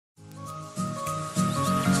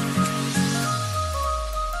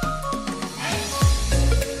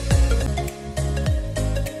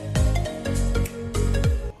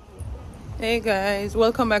Hey guys,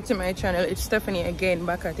 welcome back to my channel. It's Stephanie again,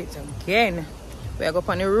 back at it again. We are going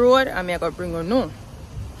on the road and I got bring you no.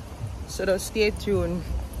 So just stay tuned.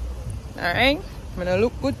 Alright? I'm gonna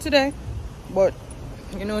look good today. But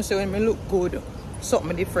you know, so when I look good,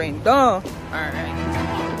 something different. Duh. Alright.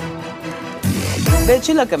 Bitch,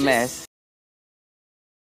 you look a mess.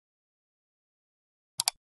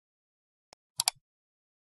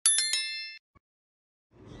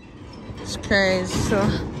 It's crazy. So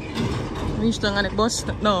reached down at the bus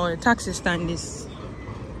stop. No, the taxi stand is.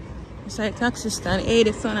 It's like taxi stand. Hey,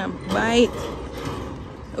 the sun a bite.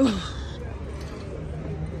 Ooh.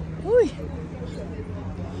 Ooh.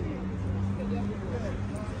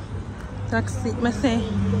 Taxi, me say.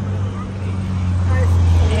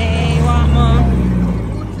 Hey, what more?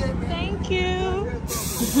 Thank you.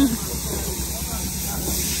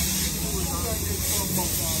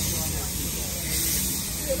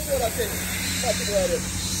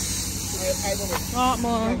 What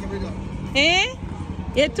more? Eh?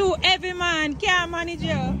 You're too heavy, man. Can't manage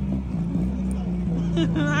you.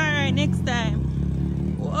 Alright, next time.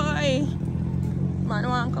 Boy. Man,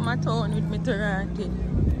 want to come at town with me to rant it.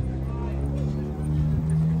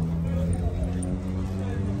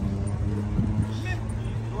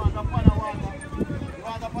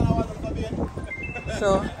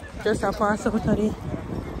 So, just a pass up to the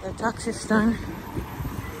taxi stand.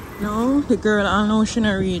 No, the girl, I know she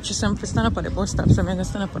not reach. She said, stand up at the bus stop, so I'm going to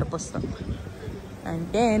stand up at the bus stop.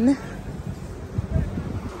 And then,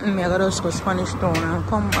 I'm going to just go Spanish Town and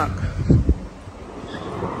come back. I'm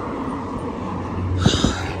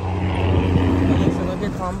going to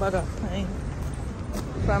get one bag of time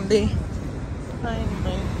from the time.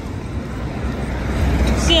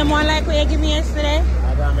 Same one like what you give me yesterday?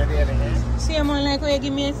 Same one like what you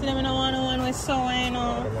give me yesterday. I don't want one with sour, you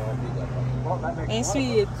know. And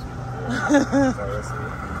sweet.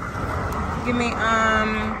 Give me let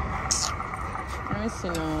me see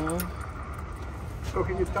now.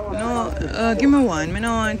 No, give me one. I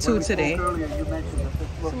don't want two today.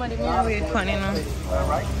 Somebody may wait for you know.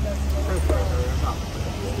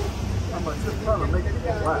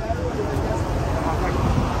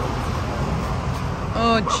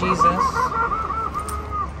 Oh Jesus.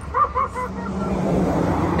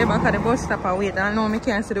 The back of the bus stop and wait. I know I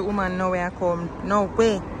can't see the woman now where I come. No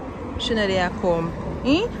way. She know there I come.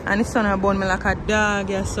 And the sun burn me like a dog,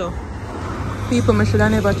 yeah, so. People me should have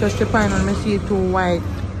never trust the pine when I see it too white.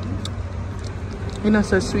 You know,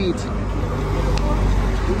 so sweet.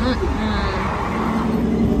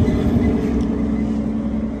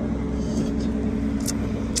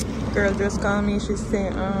 Girl just called me, she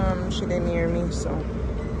said she didn't hear me, so.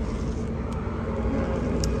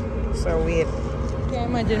 So wait. Can't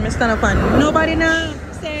imagine me stand up and nobody now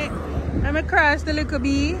say I'm across the little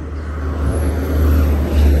bee.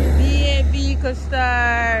 Be a vehicle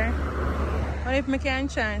star. What if me can't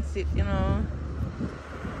chance it, you know?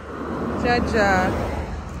 Jaja.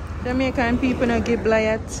 Jamaican people don't give lie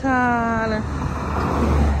at all.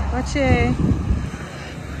 Watch it.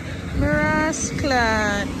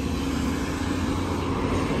 Mirasclan.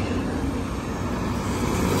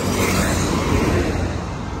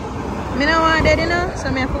 I don't want that, you know, so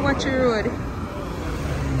I have to watch the road.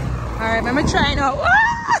 Alright, let me try now.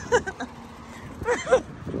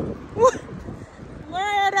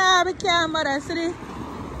 Where are the camera?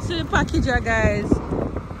 See the package, guys.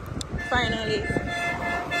 Finally.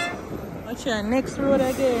 Watch your next road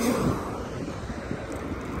again.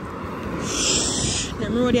 The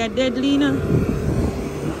road is deadly now.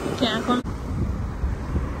 Can't come.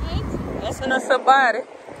 Right? That's not so bad.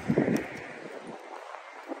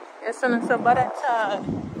 It's not so bad at all.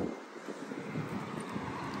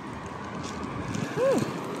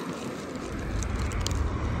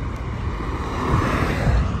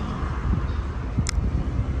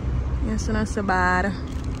 It's not so bad.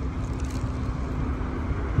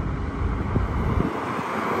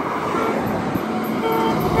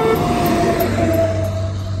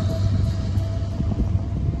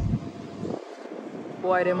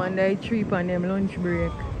 Boy, them on that trip on them lunch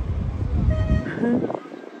break.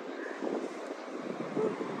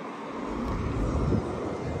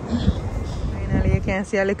 Finally, you can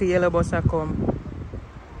see a little yellow bus come.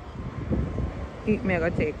 Eat me, I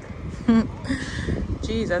gotta take.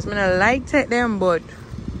 Jesus, I don't like take them, but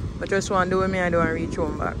I just want to do with me, I don't want to reach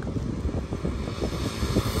home back.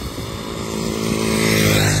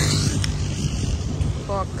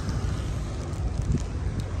 Fuck.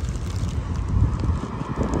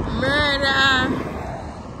 Murder!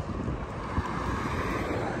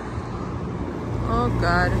 Oh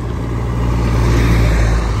God.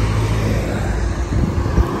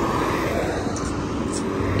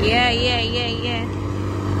 Yeah.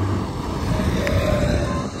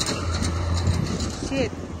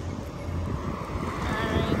 it.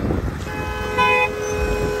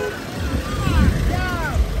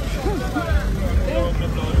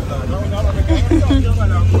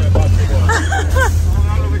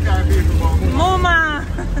 Mama!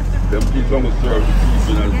 Them kids almost serve the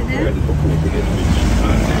people as I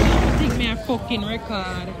think me a fucking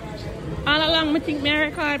record. All along, I think me a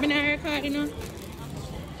record, you know.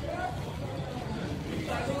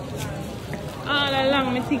 All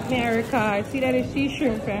along, I think me a record. See that is sea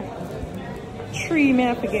shrimp, eh? 3 me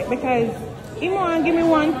I forget because he want to give me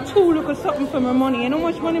 1, 2 look or something for my money. You know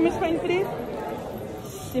how much money I spend for this?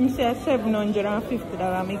 Him say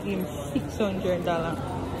 $750, make him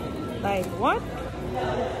 $600. Like what?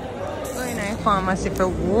 Going to the pharmacy for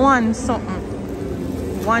 1 something.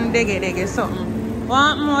 1 dege something.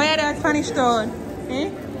 What more? Where that Spanish town? Eh?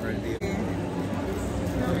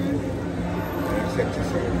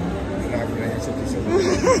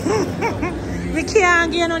 Me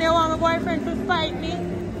can't get on. You want my boyfriend to spite me?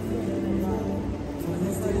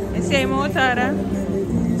 You say more tada?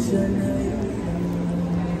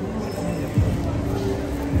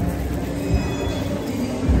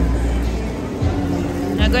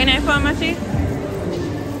 Now going to the pharmacy?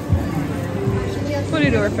 Pull the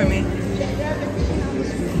door for me.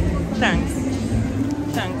 Thanks.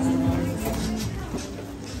 Thanks.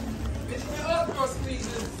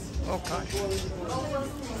 Oh God.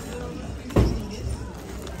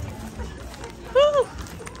 Woo!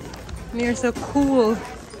 You're so cool.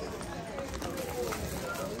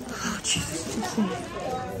 Oh, Jesus.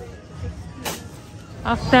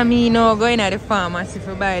 After me now going to the pharmacy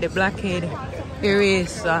to buy the blackhead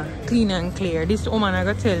eraser, clean and clear. This woman I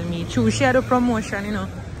got tell me true. She had a promotion, you know.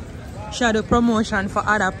 She had a promotion for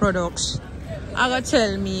other products. I got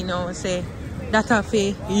tell me, you know, say that are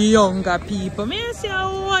for younger people. Me I say,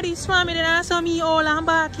 oh, what is family? Then I saw me all and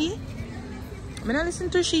backy. I don't listen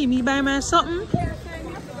to she. Me buy my something.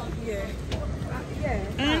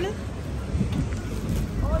 And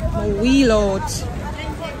I wheel out.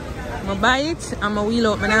 I buy it and I wheel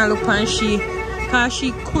out. I don't look on she. Because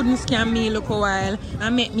she couldn't scam me look a while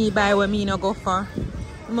and make me buy what me no go for.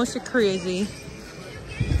 It must be crazy.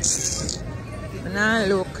 And now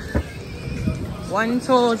look.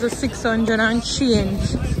 1,600 and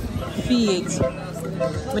change feet.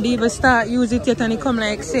 But even start use it yet and it come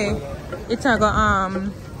like say it a go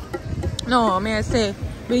no may I say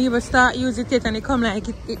but even start use it yet and it come like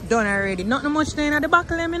it done already. Not much there in the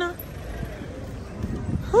back of them, you know.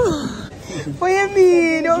 What you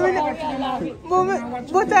mean?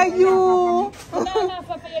 What are you?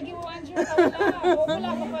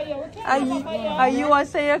 Are you a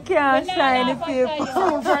say you can't sign the paper?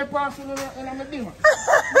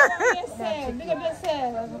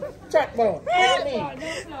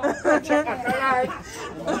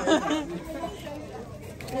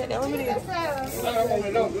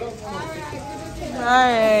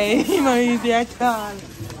 Alright, you know easy at all.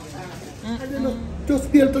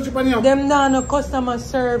 Just feel touch upon you. Them not no customer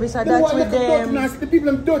service, and that's with them. The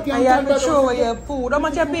people dirty and you have to throw away your food. How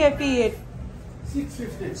much you pay for it?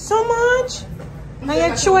 $6.50. So much? And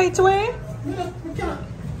you throw it away? We can't.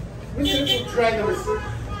 We need to try them.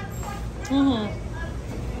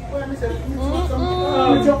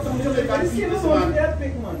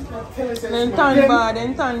 Then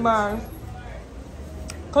tan bar.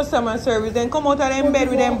 Customer service, then come out of them bed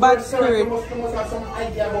with them bad spirit.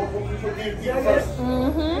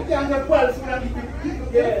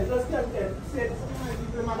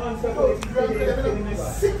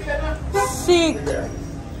 Sick.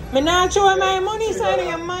 Me not show my money,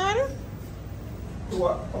 sorry, man.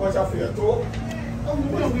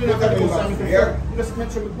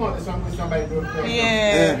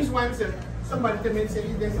 Yeah. Somebody tell me say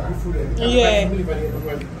there's a food. Yeah.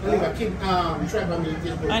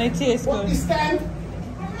 And it tastes good. But this time,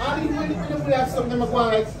 all you when we have something like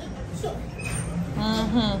like so.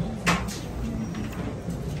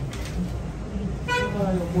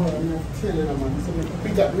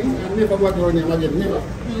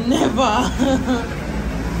 Never.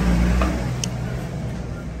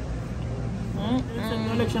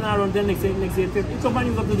 Election around the next year.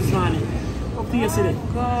 Companies up to this morning. Up to yesterday.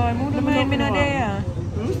 God, move the mind me not there.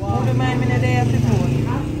 Move the mind me not there for vote.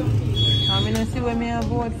 I'm not see where me a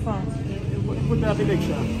vote for. Put that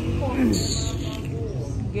election.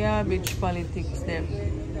 Garbage politics them.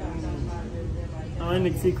 And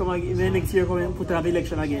next year come and put up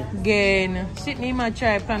election again. Again. Sydney might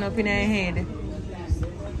try plan up in her head.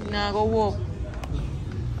 Now go walk.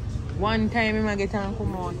 One time he might get and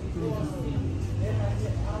come out.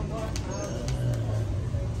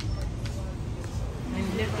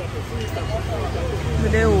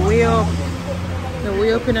 But they way up. The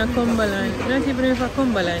way up in a Cumberland. You don't even know if a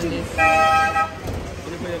Cumberland is.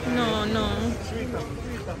 No, no.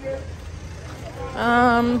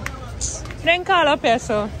 Then call up here,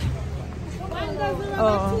 so.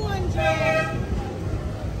 Oh.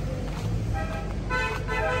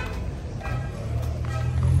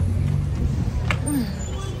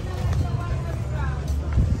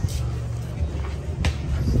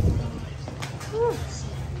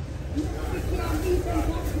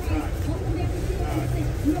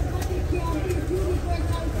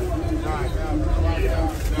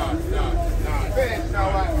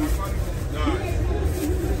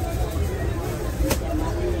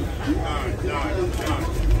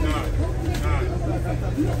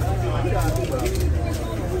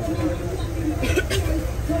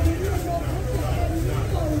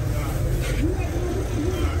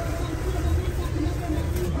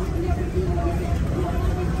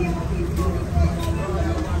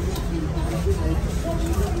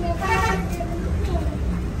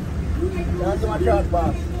 That's my truck,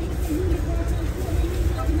 boss.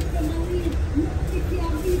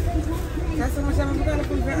 That's how much I'm going to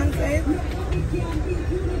put for outside.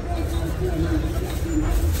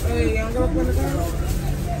 Hey, I'm going to put the car.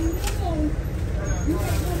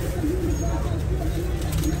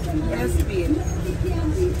 Yes, speed.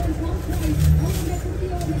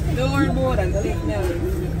 Don't worry about it. Don't let me know.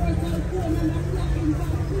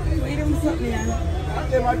 Wait a minute.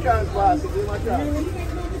 That's my truck, boss. It's my truck.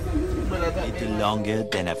 A little longer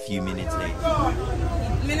than a few minutes later.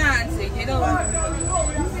 Me not sick, you don't want to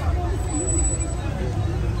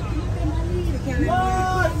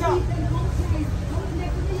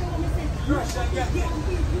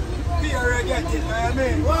Beer get it, I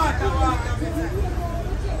mean. Water, water,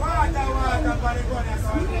 but it was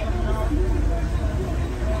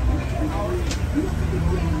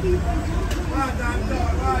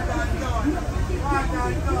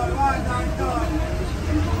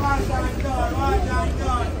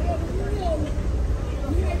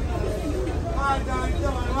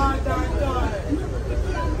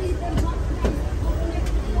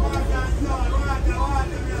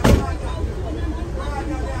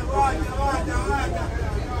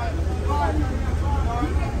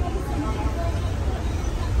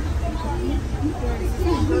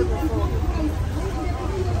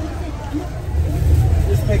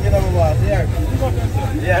just pick it up a while. Yeah.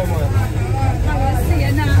 Yeah, man. See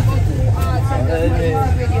you now. Go to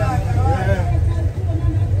video.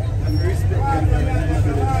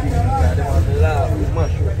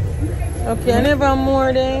 Okay, I never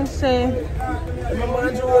more than say.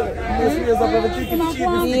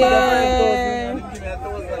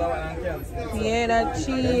 Yeah, that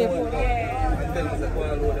cheap.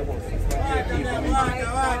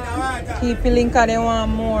 Keep it link, they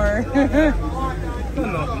want more.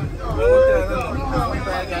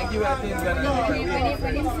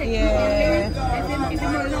 Yeah. If you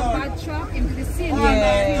know no bad truck, into the same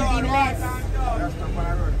Yeah.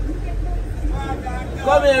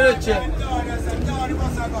 Come here, Richie.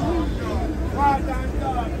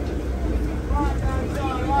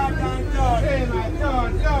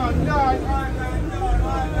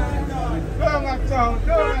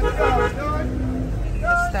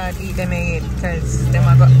 Start eating them eat because them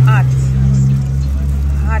are got hot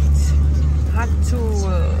too.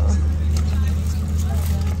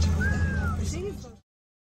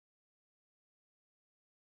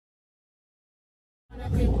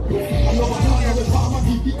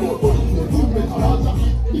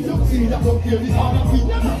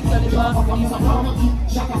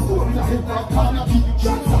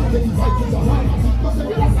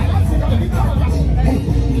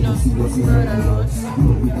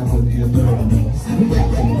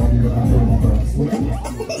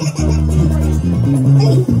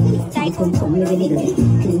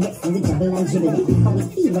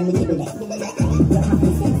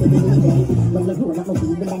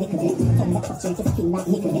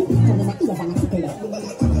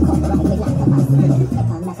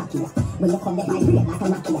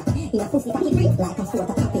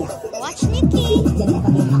 Watch Nikki.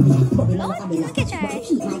 Look at her.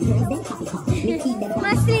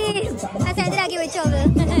 Mostly, I said I give it trouble.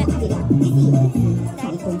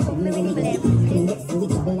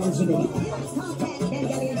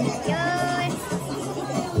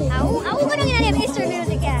 Ako ko nang yan Eastern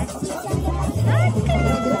music yan.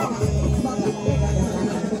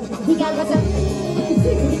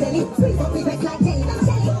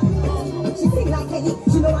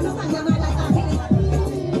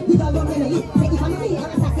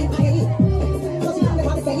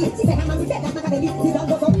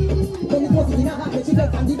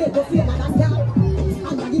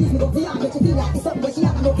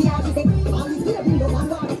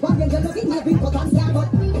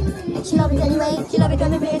 She love it anyway. She love it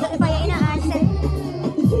when we blaze up the fire in her heart.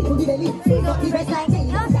 Don't be like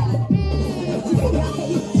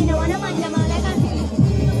she don't wanna want them all like a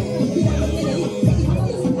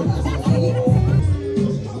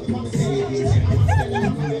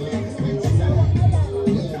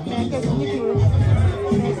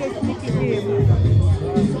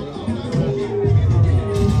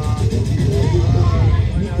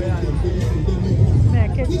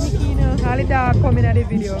all the dog coming at the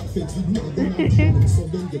video.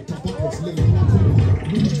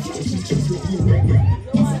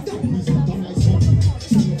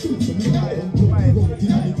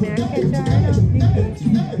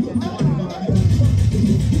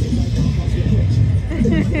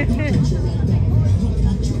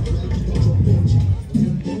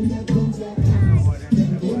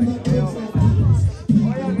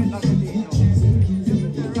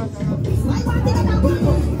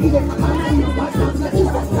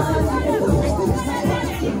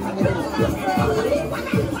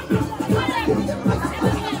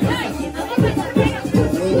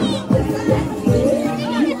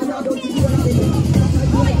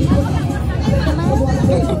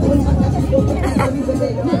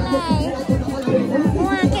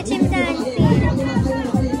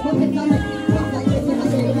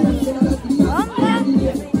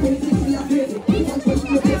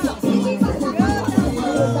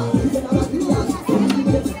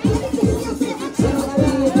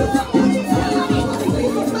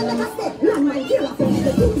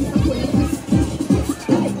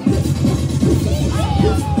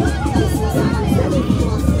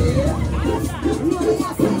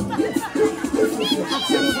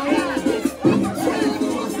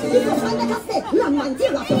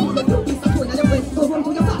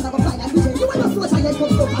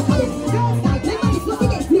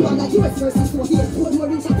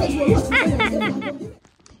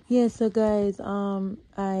 Yeah, so guys, I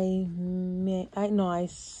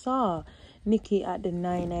saw Nikki at the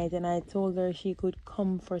 9 night and I told her she could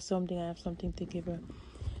come for something. I have something to give her.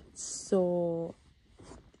 So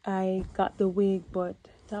I got the wig, but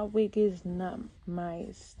that wig is not my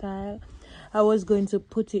style. I was going to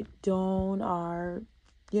put it down or,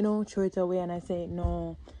 you know, throw it away, and I said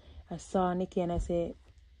no. I saw Nikki and I said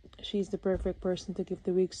she's the perfect person to give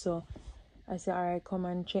the wig, so I said, all right, come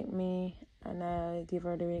and check me, and I give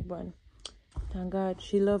her the wig. But thank God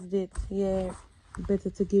she loved it. Yeah, better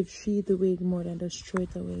to give she the wig more than just throw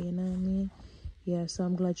it away, you know what I mean? Yeah, so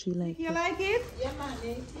I'm glad she liked it. You like it? Yeah, man.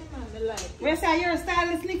 Yeah, man. I like it. Where's your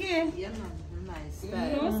stylist, Nikki? Yeah, man. My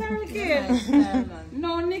style. No, sorry, Nikki. My style, man.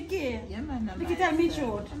 No, Nikki. Yeah, man. Nikki, tell me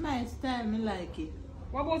truth. My style, me like it.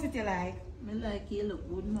 What about it you like? Me like it look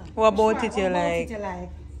good, man. What about it you What like? about it you like?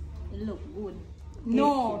 It look good.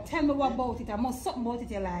 No, tell me what about it. I must something about it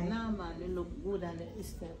you like. No, man. It look good and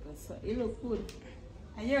it's type of so. It look good.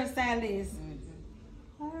 And your style is?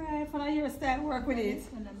 Alright, for your style, work with it.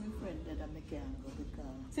 And I'm a friend that I can go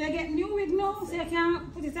because. So you get new wig now, so you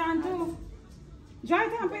can put it on too. Dry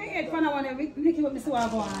it and put your head for now and Nikki with me so I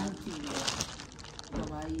go on.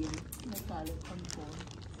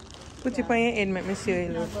 Put it on your head, make me see you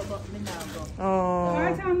look. Oh.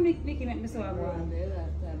 Dry it and Nikki make me so I go on.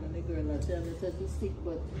 The girl tell me to stick,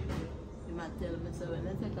 but you might tell me so when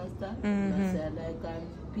I take a stop, I say like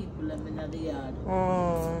people them in the yard.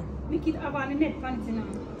 Oh. Nikki have on the net funny now.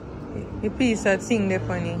 The piece that sing the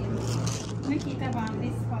funny. Nikki have on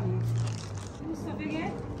this funny. You stuff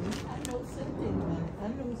again? I know something, man. I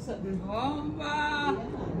know something. Bomba!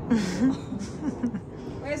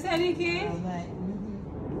 Where's that, Nikki? I'm like,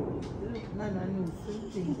 look, man, I know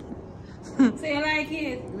something. So you like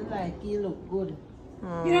it? I like it, look good. You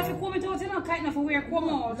don't have to comb it out, you know, kind of wear comb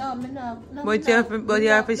out. No, me not. But you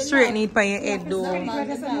have to straighten it by your head though. No, man,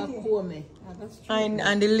 me not comb it.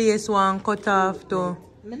 And the lace one cut off too.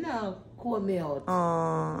 Me not comb it out. Oh,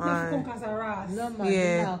 alright. Come cause a ras. No, man,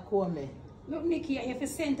 Yeah. me not comb it. Look, Nikki, you have to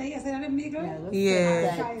center yesterday, the middle.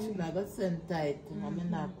 Yeah. I got sent tight. I'm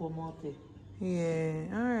not comb out it. Yeah,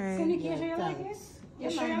 So, alright. Nikki, you sure you like it? You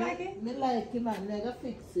sure you like it? Me like him and never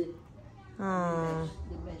fix it. Oh,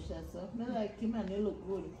 The mesh and stuff. Me like him and he look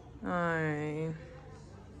good. alright.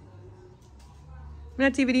 I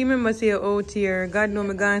not even remember say you're out here. God know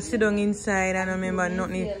me gonna sit down inside and I remember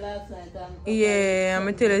nothing. Yeah,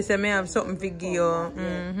 I'm tell you say me have something for give you.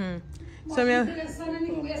 So me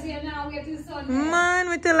man,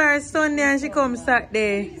 we tell her Sunday and she come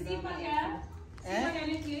Saturday.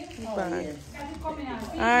 Oh, yeah.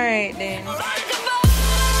 Alright then.